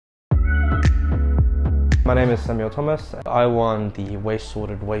My name is Samuel Thomas. I won the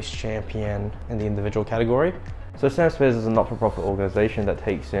WasteSorted Waste Champion in the individual category. So Sam Spares is a not-for-profit organisation that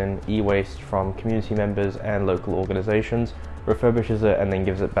takes in e-waste from community members and local organisations, refurbishes it and then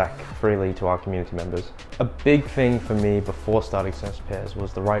gives it back freely to our community members. A big thing for me before starting Sam Spares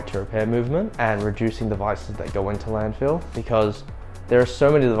was the right to repair movement and reducing devices that go into landfill, because there are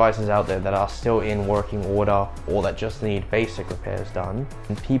so many devices out there that are still in working order or that just need basic repairs done.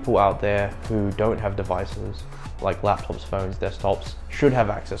 And people out there who don't have devices like laptops, phones, desktops should have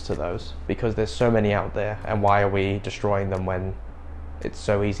access to those, because there's so many out there, and why are we destroying them when it's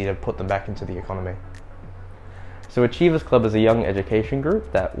so easy to put them back into the economy? So Achievers Club is a young education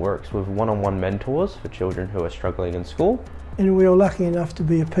group that works with one-on-one mentors for children who are struggling in school. And we were lucky enough to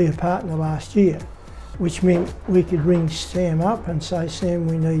be a peer partner last year, which meant we could ring Sam up and say, Sam,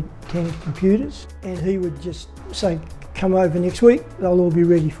 we need 10 computers. And he would just say, come over next week, they'll all be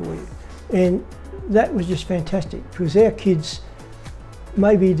ready for you. And that was just fantastic, because our kids,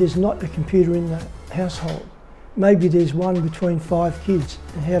 maybe there's not a computer in the household. Maybe there's one between 5 kids.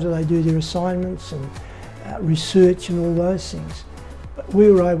 And how do they do their assignments and research and all those things? But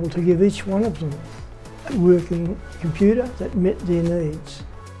we were able to give each one of them a working computer that met their needs.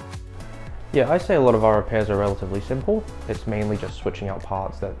 Yeah, I say a lot of our repairs are relatively simple. It's mainly just switching out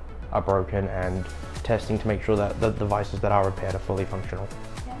parts that are broken and testing to make sure that the devices that are repaired are fully functional.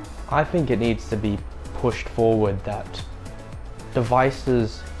 Yeah. I think it needs to be pushed forward that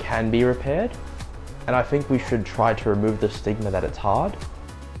devices can be repaired, and I think we should try to remove the stigma that it's hard.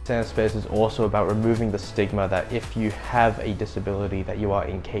 Sam Spares is also about removing the stigma that if you have a disability that you are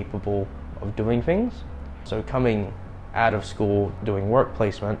incapable of doing things. So coming out of school doing work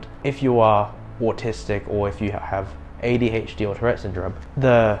placement, if you are autistic or if you have ADHD or Tourette syndrome,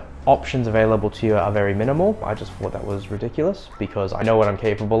 the options available to you are very minimal. I just thought that was ridiculous, because I know what I'm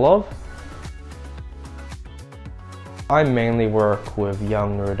capable of. I mainly work with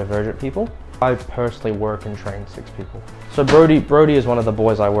young neurodivergent people. I personally work and train 6 people. So Brody is one of the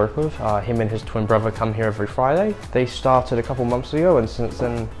boys I work with. Him and his twin brother come here every Friday. They started a couple months ago, and since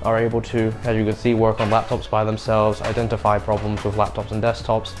then are able to, as you can see, work on laptops by themselves, identify problems with laptops and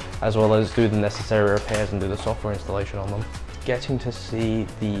desktops, as well as do the necessary repairs and do the software installation on them. Getting to see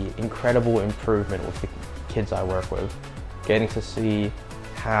the incredible improvement with the kids I work with. Getting to see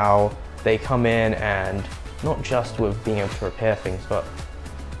how they come in, and not just with being able to repair things, but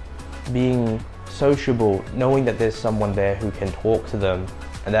being sociable, knowing that there's someone there who can talk to them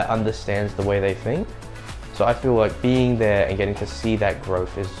and that understands the way they think. So I feel like being there and getting to see that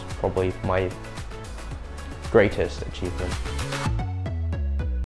growth is probably my greatest achievement.